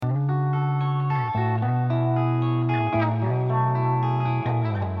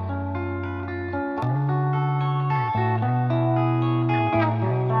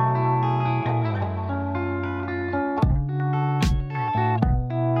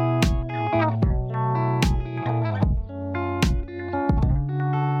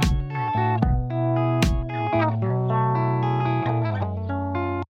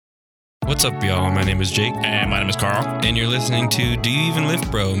What's up, y'all? My name is Jake. And my name is Carl. And you're listening to Do You Even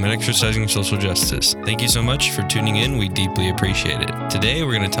Lift, Bro? Men Exercising Social Justice. Thank you so much for tuning in. We deeply appreciate it. Today,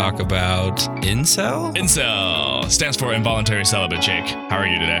 we're going to talk about incel? Incel stands for involuntary celibate, Jake. How are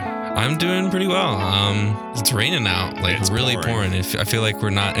you today? I'm doing pretty well. It's raining out, like it's really pouring. I feel like we're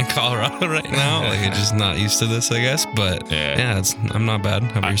not in Colorado right now. Like I'm just not used to this, I guess. But yeah I'm not bad.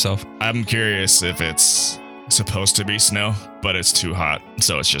 How about yourself? I'm curious if it's supposed to be snow, but it's too hot,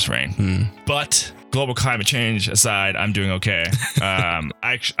 so it's just rain. But global climate change aside, I'm doing okay.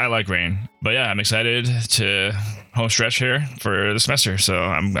 I like rain, but yeah, I'm excited to home stretch here for the semester, so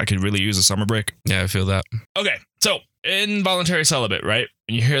I could really use a summer break. Yeah, I feel that. Okay, so involuntary celibate, right?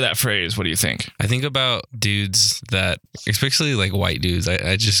 When you hear that phrase, what do you think? I think about dudes that, especially like white dudes.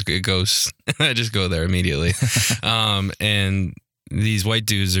 I just go there immediately. And these white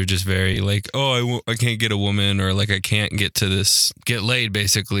dudes are just very like, oh, I can't get a woman, or like I can't get laid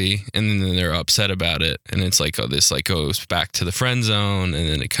basically, and then they're upset about it, and it's like, oh, this like goes back to the friend zone, and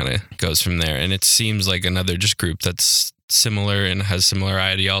then it kind of goes from there, and it seems like another just group that's similar and has similar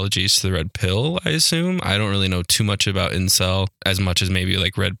ideologies to the Red Pill, I assume. I don't really know too much about incel, as much as maybe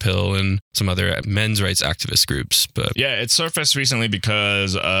like Red Pill and some other men's rights activist groups, but yeah, it surfaced recently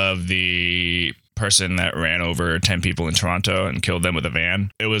because of the person that ran over 10 people in Toronto and killed them with a van.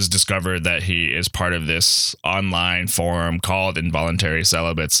 It was discovered that he is part of this online forum called Involuntary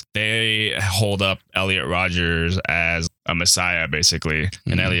Celibates. They hold up Elliot Rodgers as a messiah, basically.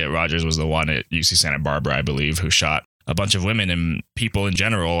 And Elliot Rodgers was the one at UC Santa Barbara, I believe, who shot a bunch of women and people in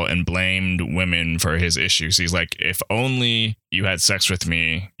general and blamed women for his issues. He's like, if only you had sex with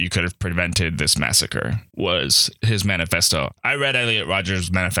me, you could have prevented this massacre, was his manifesto. I read Elliot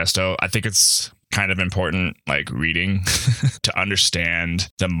Rodgers' manifesto. I think it's kind of important, like reading to understand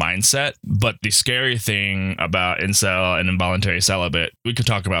the mindset. But the scary thing about incel and involuntary celibate, we could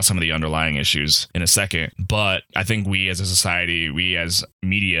talk about some of the underlying issues in a second, but I think we as a society, we as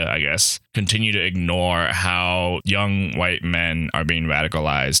media, I guess, continue to ignore how young white men are being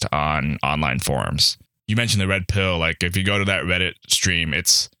radicalized on online forums. You mentioned the Red Pill. Like if you go to that Reddit stream,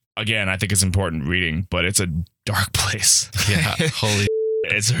 it's, again, I think it's important reading, but it's a dark place. Yeah, holy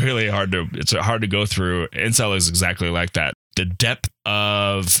It's really hard to go through. Incel is exactly like that. The depth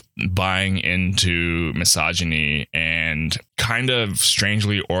of buying into misogyny and kind of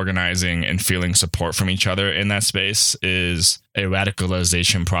strangely organizing and feeling support from each other in that space is a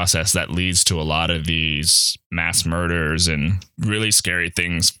radicalization process that leads to a lot of these mass murders and really scary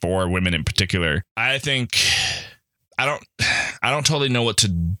things for women in particular. I think I don't totally know what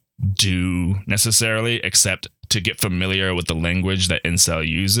to do necessarily, except to get familiar with the language that incel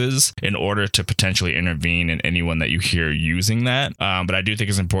uses in order to potentially intervene in anyone that you hear using that. But I do think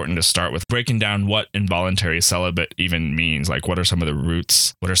it's important to start with breaking down what involuntary celibate even means. Like, what are some of the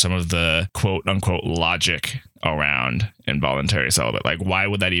roots? What are some of the quote unquote logic around involuntary celibate? Like, why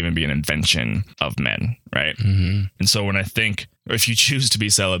would that even be an invention of men, right? And so when I think, if you choose to be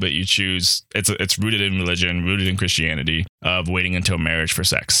celibate, you choose, it's rooted in religion, rooted in Christianity, of waiting until marriage for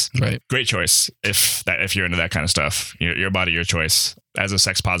sex. Right. Great choice if you're into that kind of stuff. Your body, your choice. As a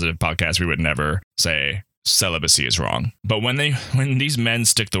sex positive podcast, we would never say celibacy is wrong. But when these men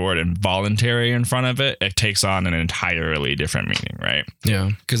stick the word involuntary in front of it, it takes on an entirely different meaning, right? Yeah,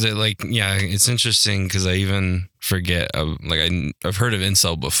 because it's interesting because I even forget, I've heard of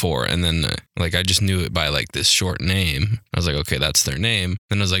incel before, and then like I just knew it by like this short name. I was like, okay, that's their name.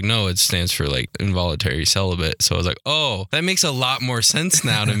 Then I was like, no, it stands for like involuntary celibate. So I was like, oh, that makes a lot more sense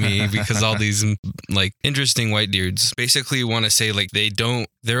now to me, because all these like interesting white dudes basically want to say like they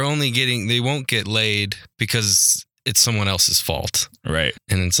won't get laid because it's someone else's fault. Right.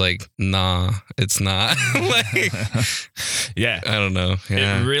 And it's like, nah, it's not. Like, yeah. I don't know.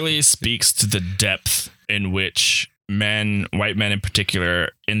 Yeah. It really speaks to the depth in which white men in particular,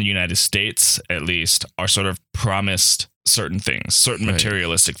 in the United States at least, are sort of promised certain things, certain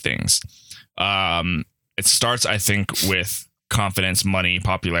materialistic things. It starts, I think, with confidence, money,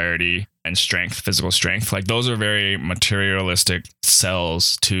 popularity, and strength, physical strength. Like, those are very materialistic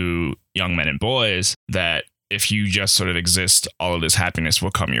sells to young men and boys that if you just sort of exist, all of this happiness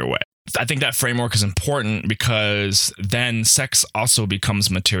will come your way. I think that framework is important because then sex also becomes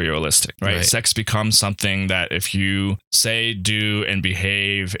materialistic, right? Sex becomes something that if you say, do, and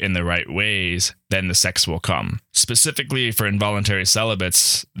behave in the right ways, then the sex will come. Specifically for involuntary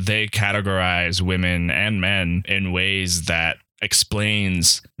celibates, they categorize women and men in ways that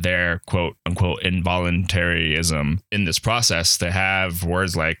explains their quote unquote involuntarism in this process. They have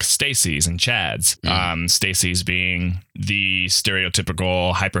words like Stacy's and Chads. Stacy's being the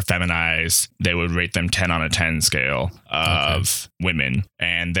stereotypical hyper feminized, they would rate them 10 on a 10 scale of women.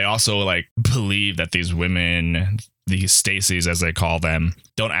 And they also like believe that these women, these Stacy's as they call them,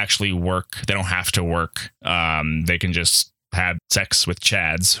 don't actually work. They don't have to work. They can just have sex with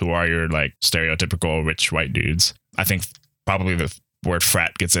Chads, who are your like stereotypical rich white dudes. I think probably the word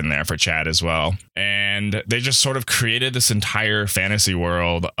frat gets in there for Chad as well. And they just sort of created this entire fantasy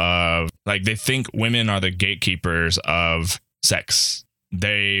world of like, they think women are the gatekeepers of sex.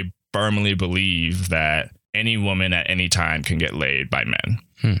 They firmly believe that any woman at any time can get laid by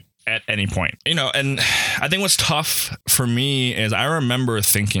men. At any point, you know. And I think what's tough for me is I remember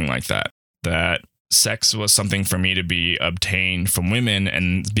thinking like that sex was something for me to be obtained from women.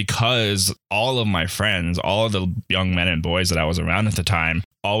 And because all of my friends, all of the young men and boys that I was around at the time,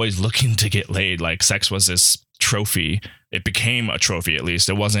 always looking to get laid, like sex was this trophy. It became a trophy, at least.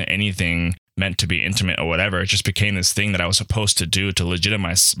 It wasn't anything meant to be intimate or whatever. It just became this thing that I was supposed to do to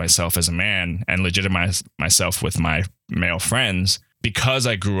legitimize myself as a man and legitimize myself with my male friends. Because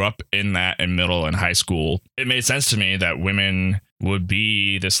I grew up in that in middle and high school, it made sense to me that women would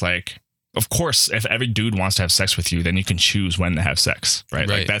be this like, of course, if every dude wants to have sex with you, then you can choose when to have sex, right?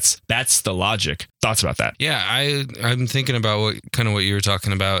 Like that's the logic. Thoughts about that? Yeah, I'm thinking about what you were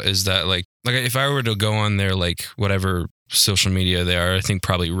talking about is that like if I were to go on their like whatever social media they are, I think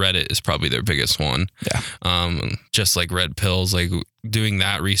probably Reddit is probably their biggest one. Yeah. Just like Red Pills, like doing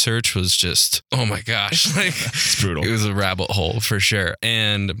that research was just, oh my gosh, like it's brutal. It was a rabbit hole for sure.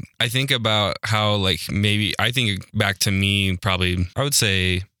 And I think about how like maybe I think back to me probably I would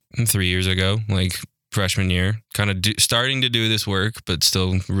say 3 years ago, like freshman year, kind of starting to do this work, but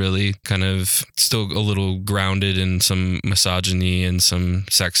still really kind of still a little grounded in some misogyny and some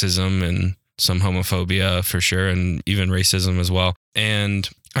sexism and some homophobia for sure, and even racism as well. And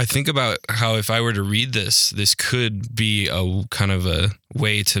I think about how if I were to read this could be a kind of a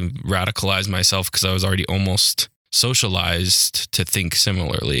way to radicalize myself because I was already almost socialized to think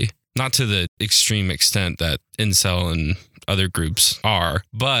similarly. Not to the extreme extent that incel and other groups are,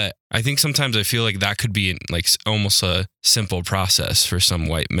 but I think sometimes I feel like that could be like almost a simple process for some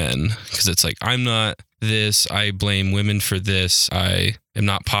white men because it's like, I'm not this, I blame women for this, I am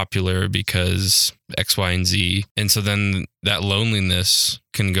not popular because X, Y, and Z. And so then that loneliness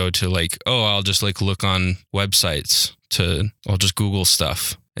can go to like, oh, I'll just like look on websites I'll just Google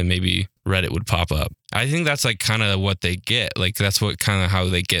stuff and maybe Reddit would pop up. I think that's like kind of what they get. Like that's what kind of how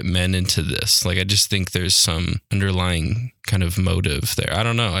they get men into this. Like I just think there's some underlying kind of motive there. I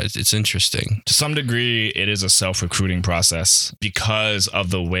don't know. It's interesting. To some degree, it is a self-recruiting process because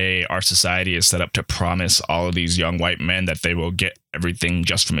of the way our society is set up to promise all of these young white men that they will get everything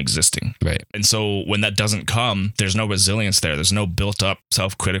just from existing. Right. And so when that doesn't come, there's no resilience there. There's no built up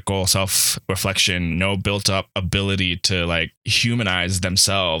self-critical self-reflection, no built up ability to like humanize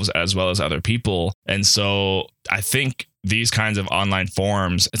themselves as well as other people. And so I think these kinds of online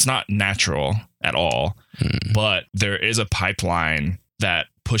forums, it's not natural at all, but there is a pipeline that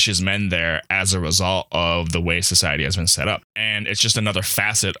pushes men there as a result of the way society has been set up. And it's just another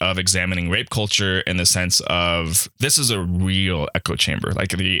facet of examining rape culture in the sense of this is a real echo chamber. Like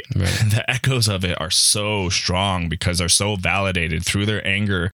the echoes of it are so strong because they're so validated through their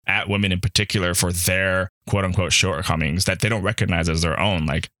anger at women in particular for their quote unquote shortcomings that they don't recognize as their own.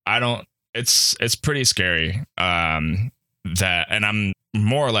 Like it's pretty scary. And I'm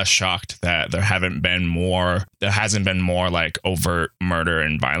more or less shocked that there hasn't been more like overt murder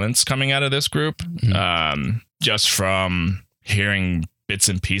and violence coming out of this group. Just from hearing bits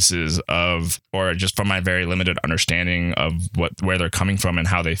and pieces or just from my very limited understanding of where they're coming from and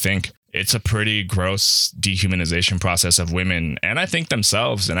how they think. It's a pretty gross dehumanization process of women and I think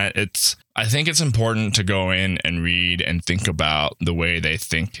themselves. And I think it's important to go in and read and think about the way they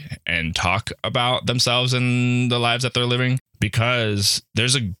think and talk about themselves and the lives that they're living, because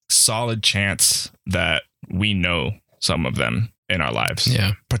there's a solid chance that we know some of them in our lives.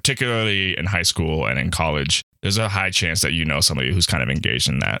 Yeah. Particularly in high school and in college. There's a high chance that you know somebody who's kind of engaged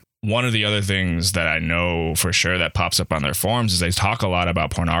in that. One of the other things that I know for sure that pops up on their forums is they talk a lot about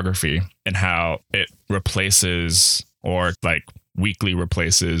pornography and how it replaces or like weekly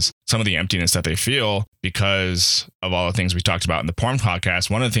replaces some of the emptiness that they feel because of all the things we talked about in the porn podcast.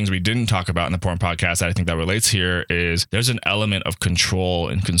 One of the things we didn't talk about in the porn podcast that I think that relates here is there's an element of control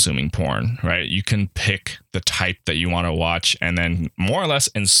in consuming porn, right? You can pick the type that you want to watch, and then more or less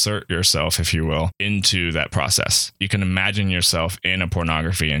insert yourself, if you will, into that process. You can imagine yourself in a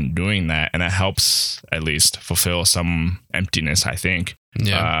pornography and doing that, and that helps at least fulfill some emptiness, I think,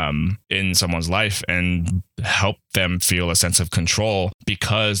 in someone's life, and help them feel a sense of control,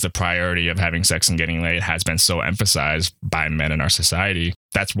 because the priority of having sex and getting laid has been so emphasized by men in our society.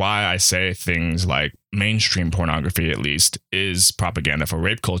 That's why I say things like mainstream pornography, at least, is propaganda for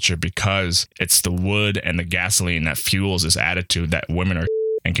rape culture, because it's the wood and the gasoline that fuels this attitude that women are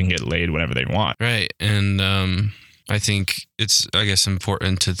and can get laid whenever they want. Right. And I think it's, I guess,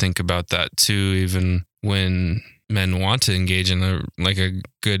 important to think about that too, even when men want to engage in a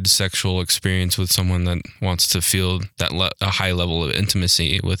good sexual experience with someone that wants to feel that a high level of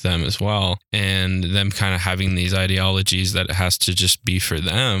intimacy with them as well, and them kind of having these ideologies that it has to just be for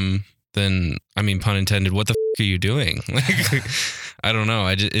them, then, I mean, pun intended, what the are you doing? Like, I don't know.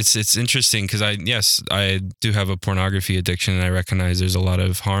 It's interesting because I do have a pornography addiction, and I recognize there's a lot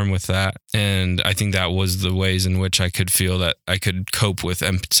of harm with that. And I think that was the ways in which I could feel that I could cope with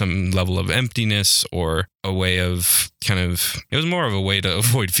some level of emptiness, or a way of it was more of a way to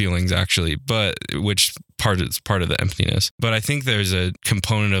avoid feelings, actually, but which is part of the emptiness. But I think there's a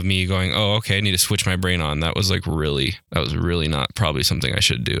component of me going, oh, okay, I need to switch my brain on. That was really not probably something I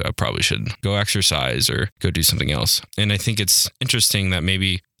should do. I probably should go exercise or go do something else. And I think it's interesting that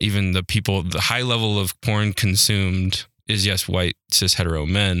maybe even the high level of porn consumed is, yes, white, cis, hetero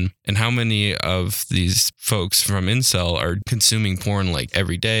men. And how many of these folks from incel are consuming porn like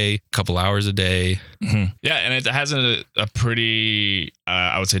every day, a couple hours a day? Mm-hmm. Yeah, and it has a pretty,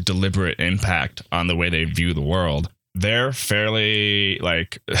 I would say, deliberate impact on the way they view the world. They're fairly,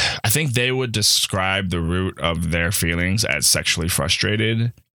 I think they would describe the root of their feelings as sexually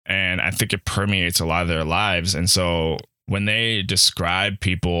frustrated. And I think it permeates a lot of their lives. And so when they describe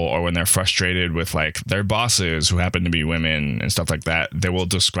people, or when they're frustrated with their bosses who happen to be women and stuff like that, they will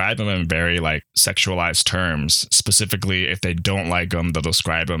describe them in very sexualized terms. Specifically, if they don't like them, they'll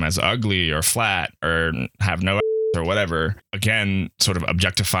describe them as ugly or flat or have no or whatever. Again, sort of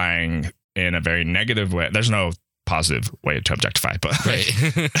objectifying in a very negative way. There's no positive way to objectify, but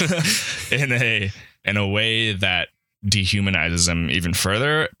right. in a way that dehumanizes them even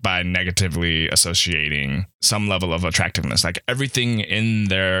further by negatively associating some level of attractiveness. Like, everything in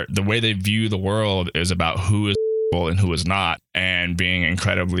the way they view the world is about who is and who is not, and being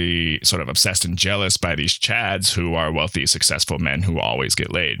incredibly sort of obsessed and jealous by these chads who are wealthy, successful men who always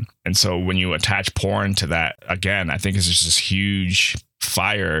get laid. And so when you attach porn to that, again, I think it's just this huge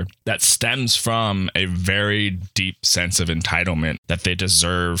fire that stems from a very deep sense of entitlement that they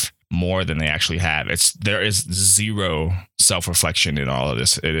deserve more than they actually have. There is zero self-reflection in all of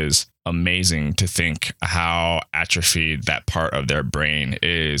this. It is amazing to think how atrophied that part of their brain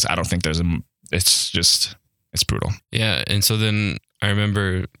is. I don't think it's brutal. Yeah. And so then I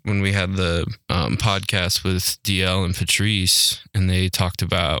remember when we had the podcast with DL and Patrice, and they talked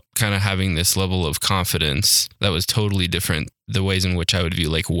about kind of having this level of confidence that was totally different, the ways in which I would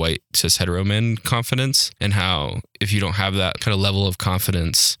view white cis hetero men confidence, and how if you don't have that kind of level of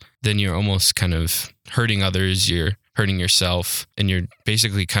confidence, then you're almost kind of hurting others, you're hurting yourself, and you're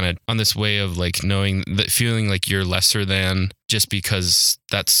basically kind of on this way of knowing that, feeling like you're lesser than just because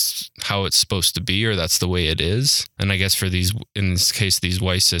that's how it's supposed to be, or that's the way it is. And I guess in this case, these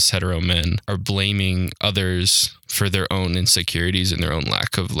white cis hetero men are blaming others for their own insecurities and their own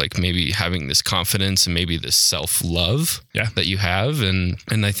lack of maybe having this confidence and maybe this self-love that you have. And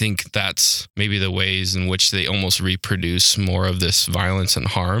I think that's maybe the ways in which they almost reproduce more of this violence and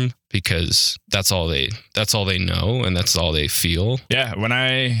harm, because that's all they know and that's all they feel. Yeah. When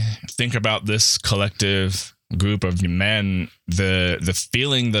I think about this collective group of men, the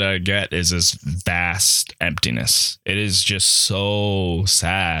feeling that I get is this vast emptiness. It is just so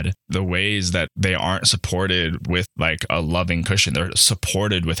sad, the ways that they aren't supported with a loving cushion. They're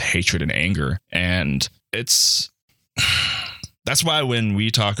supported with hatred and anger. And that's why when we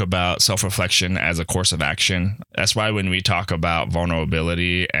talk about self-reflection as a course of action, that's why when we talk about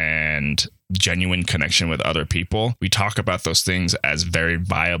vulnerability and genuine connection with other people, we talk about those things as very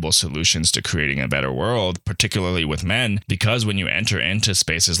viable solutions to creating a better world, particularly with men, because when you enter into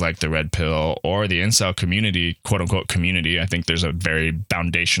spaces like the red pill or the incel community, quote unquote community, I think there's a very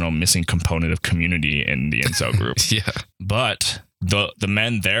foundational missing component of community in the incel group. Yeah. But the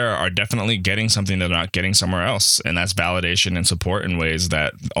men there are definitely getting something they're not getting somewhere else. And that's validation and support in ways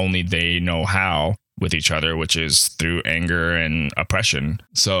that only they know how with each other, which is through anger and oppression.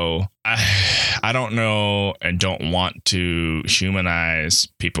 So I don't know and don't want to humanize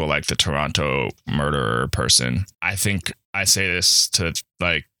people like the Toronto murderer person. I think I say this to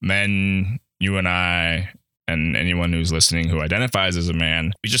men, you and I, and anyone who's listening who identifies as a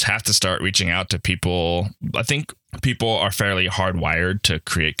man, we just have to start reaching out to people. I think people are fairly hardwired to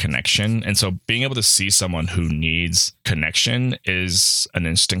create connection. And so being able to see someone who needs connection is an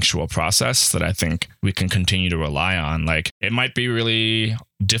instinctual process that I think we can continue to rely on. Like, it might be really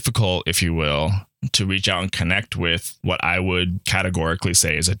difficult, if you will, to reach out and connect with what I would categorically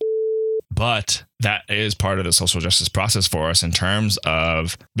say is a but that is part of the social justice process for us in terms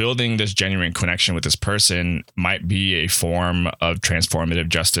of building this genuine connection with this person might be a form of transformative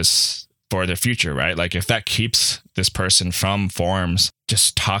justice for the future, right? Like, if that keeps this person from forms,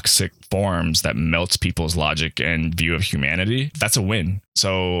 just toxic forms that melts people's logic and view of humanity, that's a win.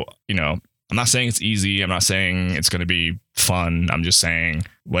 So, I'm not saying it's easy. I'm not saying it's going to be fun. I'm just saying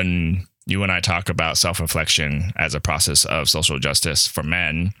when you and I talk about self-reflection as a process of social justice for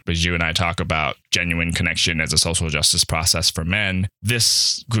men, because you and I talk about genuine connection as a social justice process for men,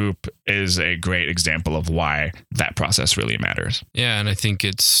 this group is a great example of why that process really matters. Yeah, and I think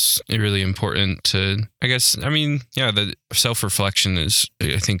it's really important to, the self-reflection is,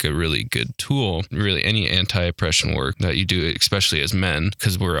 I think, a really good tool. Really, any anti-oppression work that you do, especially as men,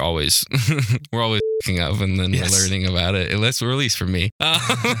 because we're always picking up and then we're learning about it. At least for me.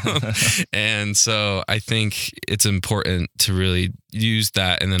 And so I think it's important to really use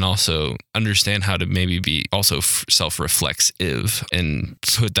that and then also understand how to maybe be also self-reflexive and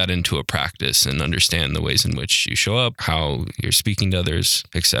put that into a practice and understand the ways in which you show up, how you're speaking to others,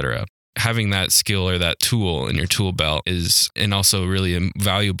 etc. Having that skill or that tool in your tool belt is, and also really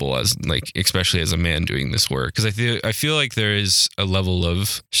valuable as especially as a man doing this work. Because I feel like there is a level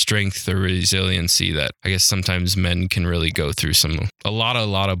of strength or resiliency that I guess sometimes men can really go through a lot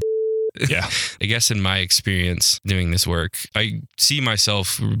of yeah. I guess in my experience doing this work, I see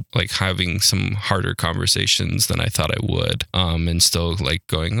myself having some harder conversations than I thought I would. And still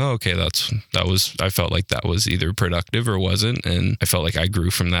going, oh, okay, I felt like that was either productive or wasn't. And I felt like I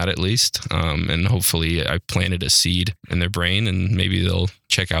grew from that at least. And hopefully I planted a seed in their brain and maybe they'll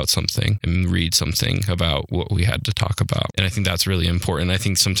check out something and read something about what we had to talk about. And I think that's really important. I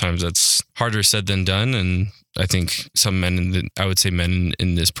think sometimes that's harder said than done. And I think some men, I would say men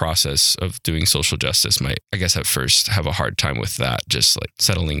in this process of doing social justice might, I guess at first have a hard time with that, just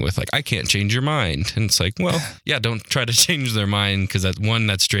settling with I can't change your mind. And it's well, yeah, don't try to change their mind, because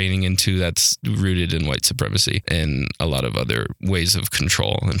that's draining, and two, that's rooted in white supremacy and a lot of other ways of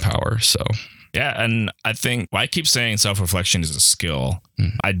control and power. So yeah, and I think I keep saying self-reflection is a skill.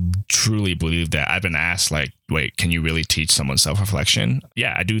 Mm-hmm. I truly believe that. I've been asked wait, can you really teach someone self-reflection?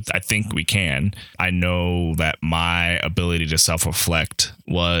 Yeah, I do. I think we can. I know that my ability to self-reflect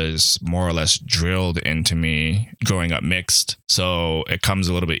was more or less drilled into me growing up mixed. So it comes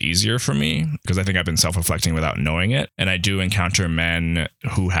a little bit easier for me because I think I've been self-reflecting without knowing it. And I do encounter men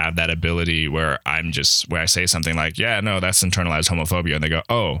who have that ability where I say something like, yeah, no, that's internalized homophobia. And they go,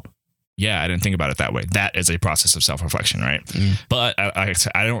 oh, yeah, I didn't think about it that way. That is a process of self-reflection, right? Mm. But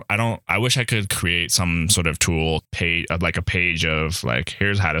I wish I could create some sort of tool page, like a page of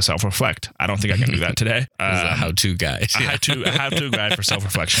here's how to self-reflect. I don't think I can do that today. A how-to guide. A how-to guide for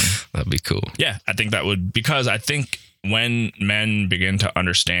self-reflection. That'd be cool. Yeah, I think that would, because I think when men begin to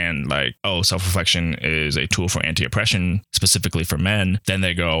understand self-reflection is a tool for anti-oppression, specifically for men, then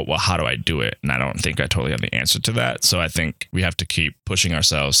they go, well, how do I do it? And I don't think I totally have the answer to that. So I think we have to keep pushing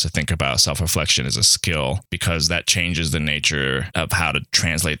ourselves to think about self-reflection as a skill, because that changes the nature of how to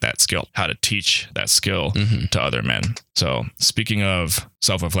translate that skill, how to teach that skill to other men. So speaking of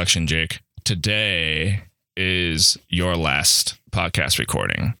self-reflection, Jake, today is your last podcast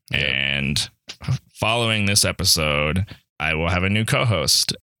recording. And following this episode, I will have a new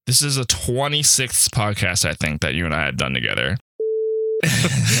co-host. This is a 26th podcast, I think, that you and I have done together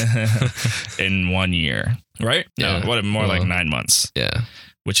in 1 year, right? Yeah. More like 9 months. Yeah.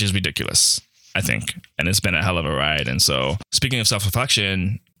 Which is ridiculous, I think. And it's been a hell of a ride. And so speaking of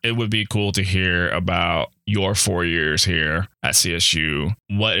self-reflection, it would be cool to hear about your 4 years here at CSU,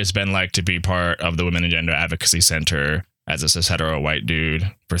 what it's been like to be part of the Women and Gender Advocacy Center as a cis hetero white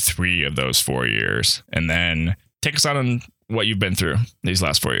dude for 3 of those 4 years. And then take us on what you've been through these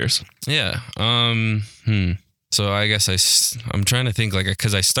last 4 years. Yeah. So I guess I'm trying to think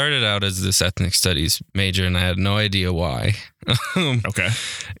because I started out as this ethnic studies major and I had no idea why. Okay.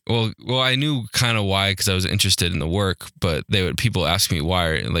 Well, I knew kind of why, because I was interested in the work, but people ask me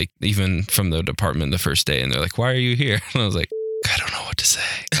why, even from the department the first day, and they're like, why are you here? And I was like, I don't know what to say.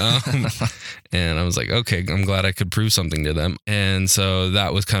 And I was like, okay, I'm glad I could prove something to them. And so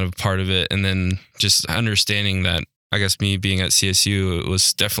that was kind of part of it. And then just understanding that I guess me being at CSU, it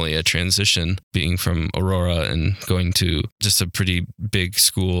was definitely a transition being from Aurora and going to just a pretty big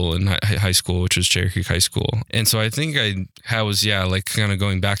school in high school, which was Cherry Creek High School. And so I think I was, like kind of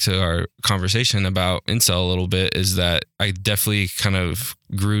going back to our conversation about incel a little bit, is that I definitely kind of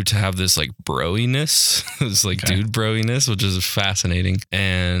grew to have this like broiness, this like dude broiness, which is fascinating.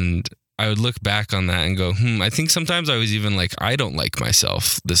 And I would look back on that and go, I think sometimes I was even like, I don't like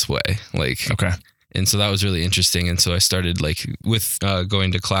myself this way. Like, Okay. And so that was really interesting. And so I started like with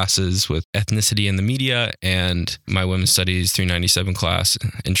going to classes with ethnicity in the media and my women's studies 397 class,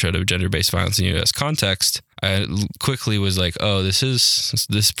 Intro to Gender-Based Violence in U.S. Context. I quickly was like, oh,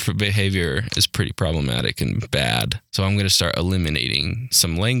 this behavior is pretty problematic and bad. So I'm going to start eliminating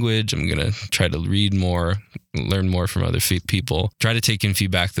some language. I'm going to try to read more, learn more from other people, try to take in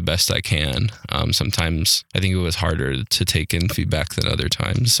feedback the best I can. Sometimes I think it was harder to take in feedback than other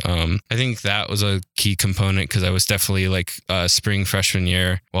times. I think that was a key component because I was definitely like spring freshman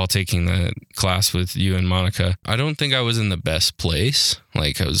year while taking the class with you and Monica. I don't think I was in the best place.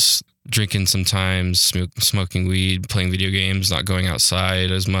 Like I was drinking sometimes, smoking weed, playing video games, not going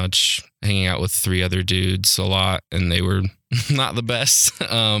outside as much, hanging out with 3 other dudes a lot, and they were not the best.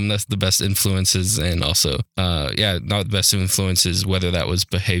 That's the best influences, and also, not the best influences, whether that was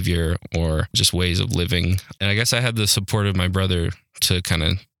behavior or just ways of living. And I guess I had the support of my brother to kind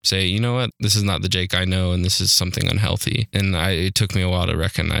of say, you know what, this is not the Jake I know, and this is something unhealthy. And it took me a while to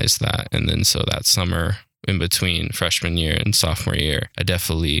recognize that. And then so that summer, in between freshman year and sophomore year, I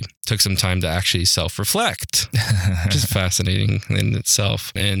definitely took some time to actually self-reflect, which is fascinating in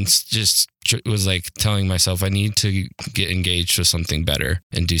itself. And just was like telling myself I need to get engaged with something better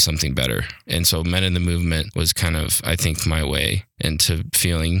and do something better. And so Men in the Movement was kind of, I think, my way into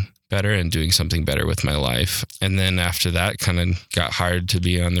feeling better and doing something better with my life. And then after that, kind of got hired to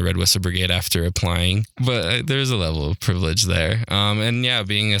be on the Red Whistle Brigade after applying. But there's a level of privilege there. And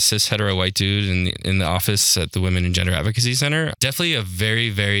being a cis hetero white dude in the office at the Women and Gender Advocacy Center, definitely a very,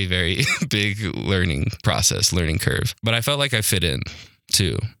 very, very big learning curve. But I felt like I fit in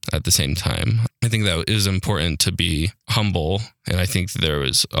too at the same time. I think that it was important to be humble. And I think there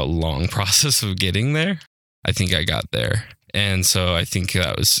was a long process of getting there. I think I got there. And so I think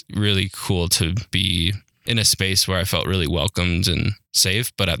that was really cool to be in a space where I felt really welcomed and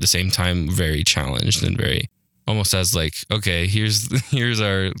safe, but at the same time, very challenged and very almost as like, okay, here's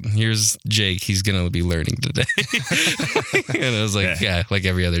Jake. He's going to be learning today. And I was like, like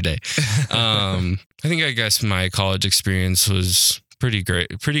every other day. I guess my college experience was pretty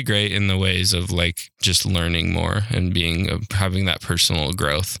great in the ways of like just learning more and having that personal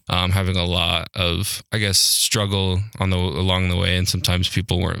growth, having a lot of, I guess, struggle along the way. And sometimes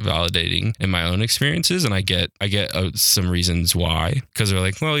people weren't validating in my own experiences. And I get some reasons why, because they're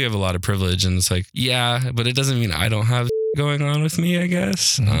like, well, you have a lot of privilege. And it's like, yeah, but it doesn't mean I don't have going on with me, I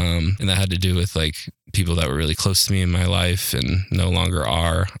guess. And that had to do with like people that were really close to me in my life and no longer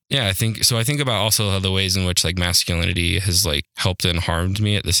are. Yeah, I think about also the ways in which like masculinity has like helped and harmed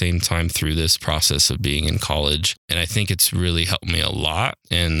me at the same time through this process of being in college. And I think it's really helped me a lot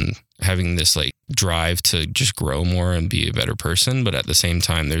in having this like drive to just grow more and be a better person. But at the same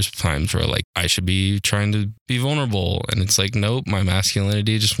time, there's times where like I should be trying to be vulnerable. And it's like, nope, my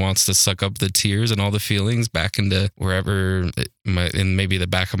masculinity just wants to suck up the tears and all the feelings back into wherever in maybe the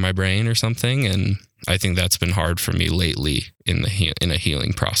back of my brain or something. And I think that's been hard for me lately in a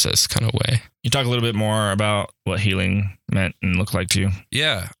healing process kind of way. You talk a little bit more about what healing meant and looked like to you?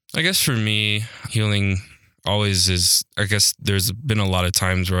 Yeah, I guess for me, healing always is, I guess there's been a lot of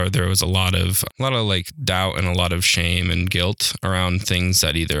times where there was a lot of like doubt and a lot of shame and guilt around things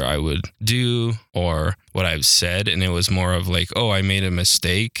that either I would do or what I've said. And it was more of like, oh, I made a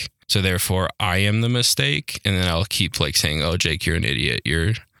mistake, so therefore I am the mistake. And then I'll keep like saying, oh, Jake, you're an idiot.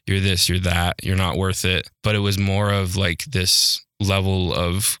 You're this, you're that, you're not worth it. But it was more of like this level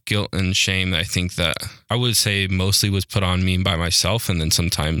of guilt and shame that I think that I would say mostly was put on me by myself. And then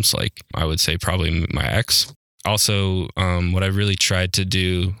sometimes like I would say probably my ex. Also, what I really tried to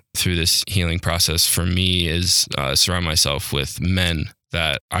do through this healing process for me is surround myself with men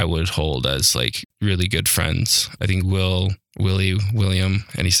that I would hold as like really good friends. I think William,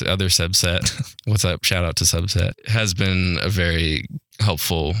 and he's the other Subset. What's up? Shout out to Subset. Has been a very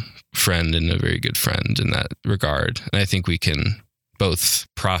helpful friend and a very good friend in that regard. And I think we can both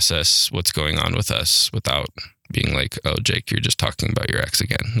process what's going on with us without being like, oh, Jake, you're just talking about your ex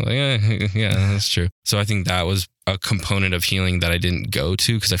again. Like, yeah, that's true. So I think that was a component of healing that I didn't go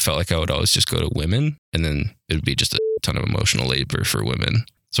to because I felt like I would always just go to women and then it would be just a ton of emotional labor for women.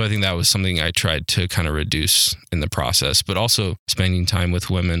 So I think that was something I tried to kind of reduce in the process, but also spending time with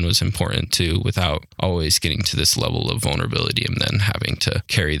women was important too, without always getting to this level of vulnerability and then having to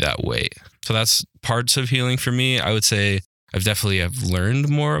carry that weight. So that's parts of healing for me. I would say I've definitely have learned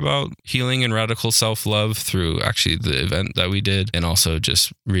more about healing and radical self-love through actually the event that we did, and also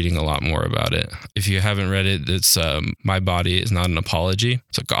just reading a lot more about it. If you haven't read it, it's My Body Is Not an Apology.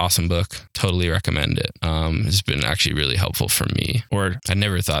 It's an awesome book. Totally recommend it. It's been actually really helpful for me. Or I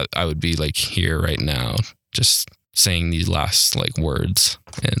never thought I would be like here right now, just saying these last like words.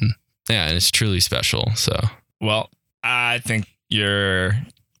 And yeah, and it's truly special. So, well, I think you're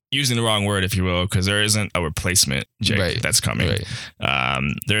using the wrong word, if you will, because there isn't a replacement, Jake, that's coming. Right.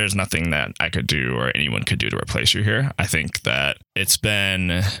 There is nothing that I could do or anyone could do to replace you here. I think that it's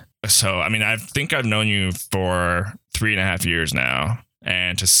been I think I've known you for 3.5 years now.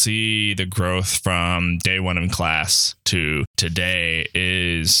 And to see the growth from day one in class to today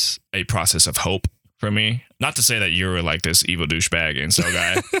is a process of hope for me. Not to say that you were like this evil douchebag incel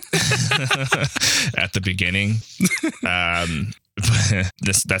guy at the beginning.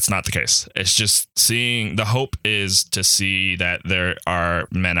 That's not the case. It's just seeing the hope is to see that there are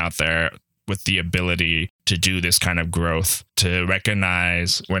men out there with the ability to do this kind of growth, to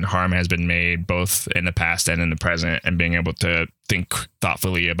recognize when harm has been made, both in the past and in the present, and being able to think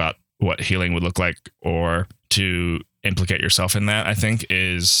thoughtfully about what healing would look like, or to implicate yourself in that, I think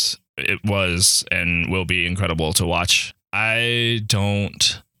it was and will be incredible to watch. I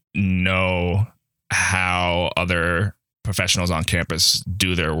don't know how other professionals on campus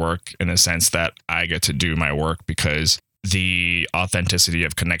do their work in the sense that I get to do my work, because the authenticity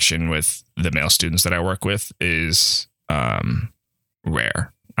of connection with the male students that I work with is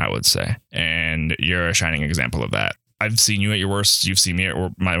rare, I would say. And you're a shining example of that. I've seen you at your worst. You've seen me at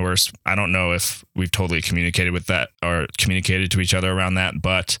my worst. I don't know if we've totally communicated with that or communicated to each other around that,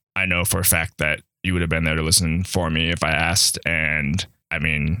 but I know for a fact that you would have been there to listen for me if I asked. And I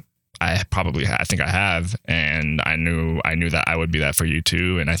mean, I think I have, and I knew that I would be that for you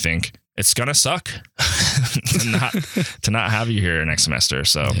too. And I think it's gonna suck to not have you here next semester.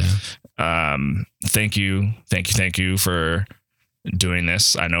 So, thank you for doing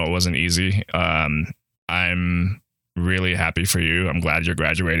this. I know it wasn't easy. I'm really happy for you. I'm glad you're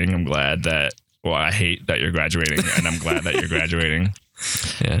graduating. I hate that you're graduating, and I'm glad that you're graduating.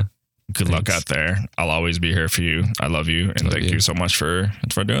 Yeah. Good luck out there. I'll always be here for you. I love you. And thank you so much for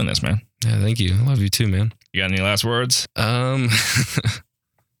doing this, man. Yeah, thank you. I love you too, man. You got any last words? I'm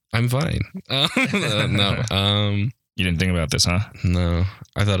fine. No. You didn't think about this, huh? No.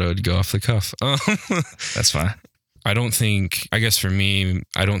 I thought it would go off the cuff. That's fine. I guess for me,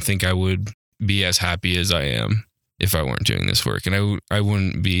 I don't think I would be as happy as I am if I weren't doing this work. And I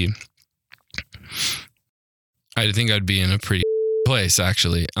think I'd be in a pretty place,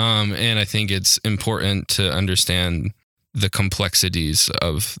 actually. And I think it's important to understand the complexities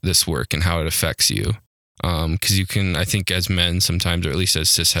of this work and how it affects you. Because you can, I think as men sometimes, or at least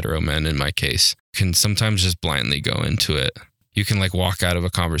as cis hetero men in my case, can sometimes just blindly go into it. You can like walk out of a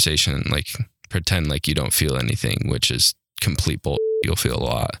conversation and like pretend like you don't feel anything, which is complete bull. You'll feel a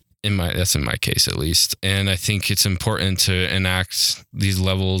lot. That's in my case, at least. And I think it's important to enact these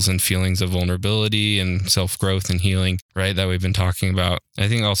levels and feelings of vulnerability and self-growth and healing, right? That we've been talking about. I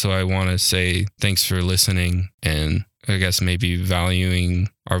think also I want to say thanks for listening, and I guess maybe valuing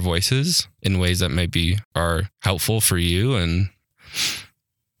our voices in ways that maybe are helpful for you. And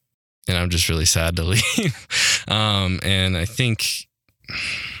I'm just really sad to leave. And I think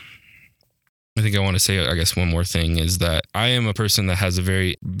I want to say, I guess, one more thing is that I am a person that has a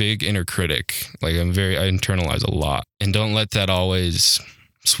very big inner critic. Like I internalize a lot, and don't let that always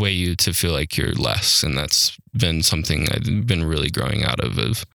sway you to feel like you're less. And that's been something I've been really growing out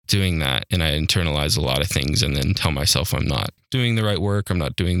of doing that. And I internalize a lot of things and then tell myself I'm not doing the right work. I'm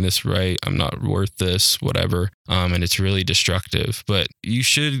not doing this right. I'm not worth this, whatever. And it's really destructive, but you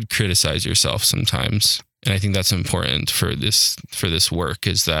should criticize yourself sometimes. And I think that's important for this work,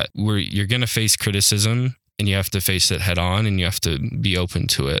 is that you're going to face criticism, and you have to face it head on, and you have to be open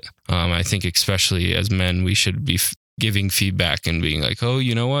to it. I think especially as men, we should be giving feedback and being like, oh,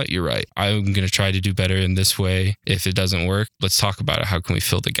 you know what? You're right. I'm going to try to do better in this way. If it doesn't work, let's talk about it. How can we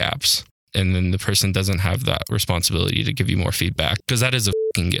fill the gaps? And then the person doesn't have that responsibility to give you more feedback, because that is a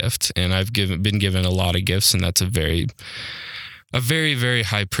fucking gift. And I've been given a lot of gifts, and that's a very, very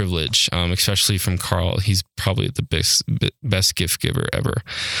high privilege, especially from Carl. He's probably the best gift giver ever.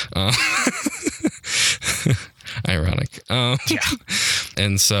 Ironic. Yeah.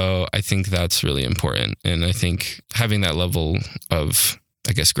 And so I think that's really important. And I think having that level of,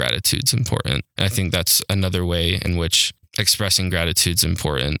 I guess, gratitude is important. And I think that's another way in which expressing gratitude's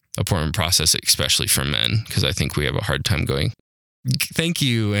important process, especially for men, because I think we have a hard time going, thank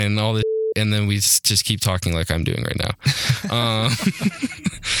you, and all this, and then we just keep talking like I'm doing right now.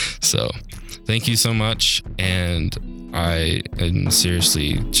 So thank you so much. And I am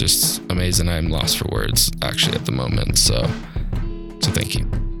seriously just amazed, and I'm lost for words actually at the moment. So thank you.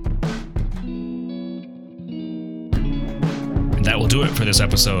 That will do it for this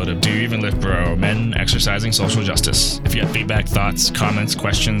episode of Do You Even Lift Bro? Men Exercising Social Justice. If you have feedback, thoughts, comments,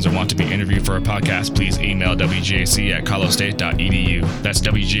 questions, or want to be interviewed for a podcast, please email wgac@colostate.edu. That's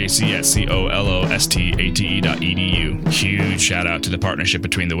wgac@colostate.edu. Huge shout out to the partnership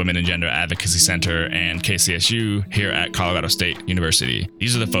between the Women and Gender Advocacy Center and KCSU here at Colorado State University.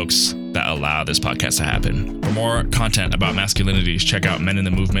 These are the folks that allow this podcast to happen. For more content about masculinities, check out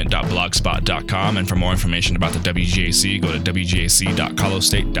meninthemovement.blogspot.com, and for more information about the WGAC, go to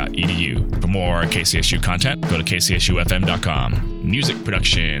wgac.colostate.edu. For more KCSU content, go to kcsufm.com. Music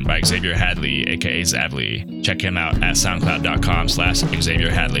production by Xavier Hadley, aka Zavly. Check him out at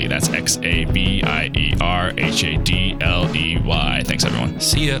soundcloud.com/Xavier Hadley. That's XAVIERHADLEY. Thanks, everyone.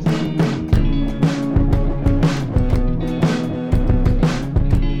 See ya.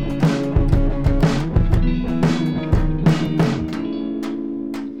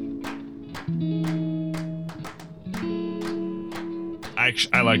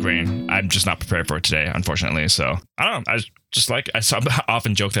 I like rain. I'm just not prepared for it today, unfortunately. So I don't know. I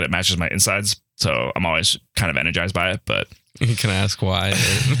often joke that it matches my insides. So I'm always kind of energized by it. But Can I ask why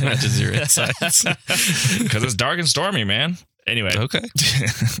it matches your insides? Because it's dark and stormy, man. Anyway. Okay.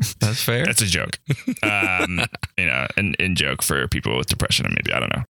 That's fair. That's a joke. In joke for people with depression, or maybe, I don't know.